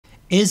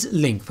Is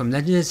Link from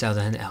Legend of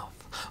Zelda an elf?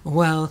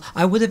 Well,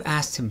 I would have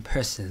asked him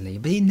personally,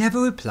 but he never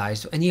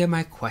replies to any of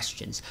my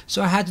questions,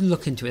 so I had to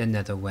look into it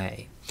another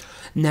way.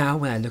 Now,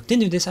 when I looked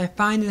into this, I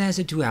find it has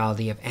a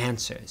duality of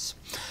answers.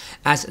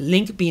 As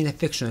Link, being a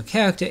fictional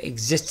character,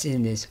 exists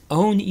in his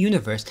own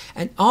universe,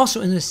 and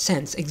also in a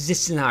sense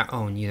exists in our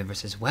own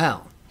universe as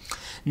well.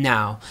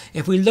 Now,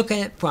 if we look at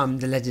it from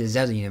the Legend of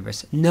Zelda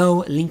universe,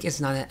 no, Link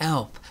is not an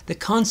elf. The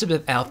concept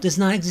of elf does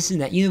not exist in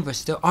that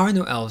universe. There are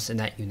no elves in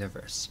that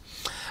universe.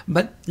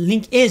 But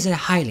Link is a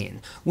Hylian,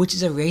 which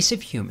is a race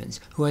of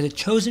humans who are the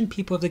chosen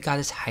people of the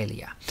goddess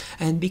Hylia,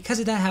 and because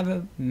of that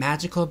have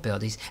magical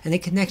abilities and a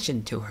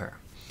connection to her.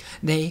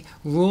 They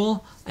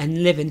rule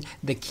and live in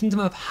the kingdom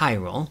of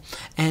Hyrule,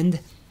 and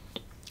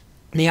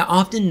they are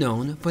often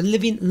known for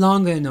living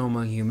longer than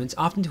normal humans,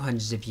 often to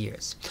hundreds of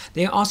years.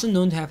 They are also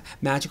known to have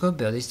magical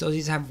abilities, though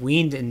these have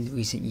waned in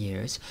recent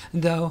years,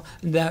 though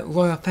the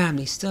royal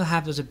family still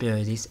have those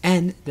abilities,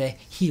 and the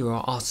hero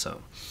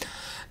also.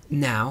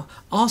 Now,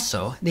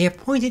 also, they have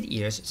pointed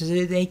ears so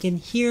that they can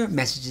hear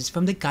messages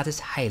from the goddess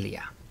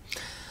Hylia.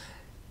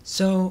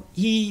 So,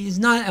 he is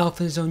not an elf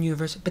in his own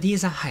universe, but he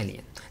is a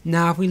Hylian.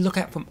 Now, if we look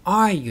at from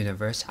our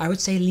universe, I would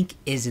say Link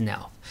is an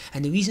elf.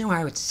 And the reason why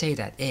I would say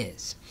that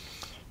is,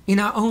 in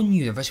our own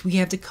universe, we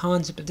have the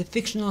concept of the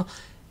fictional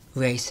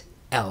race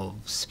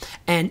elves.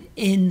 And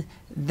in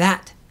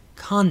that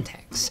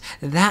context,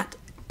 that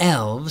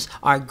elves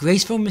are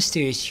graceful,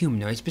 mysterious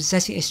humanoids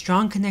possessing a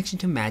strong connection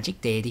to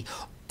magic, deity,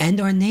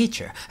 and/or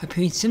nature,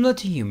 appearing similar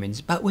to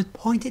humans but with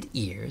pointed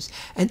ears,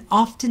 and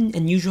often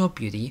unusual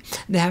beauty.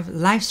 They have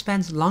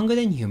lifespans longer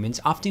than humans,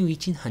 often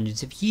reaching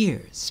hundreds of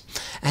years.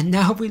 And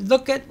now if we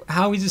look at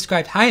how we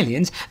describe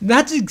Hylians,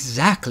 that's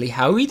exactly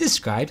how we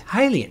described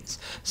Hylians.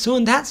 So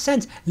in that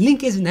sense,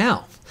 Link is an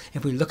elf.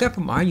 If we look at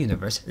from our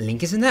universe,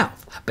 Link is an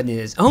elf, but in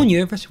his own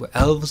universe where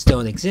elves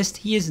don't exist,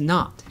 he is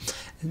not.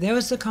 There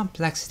is the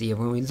complexity of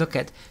when we look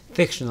at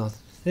fictional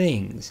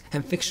things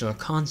and fictional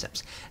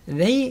concepts.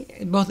 They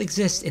both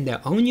exist in their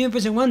own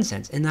universe in one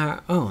sense, and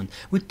our own,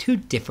 with two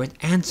different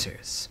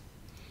answers.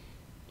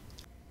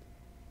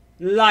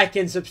 Like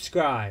and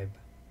subscribe.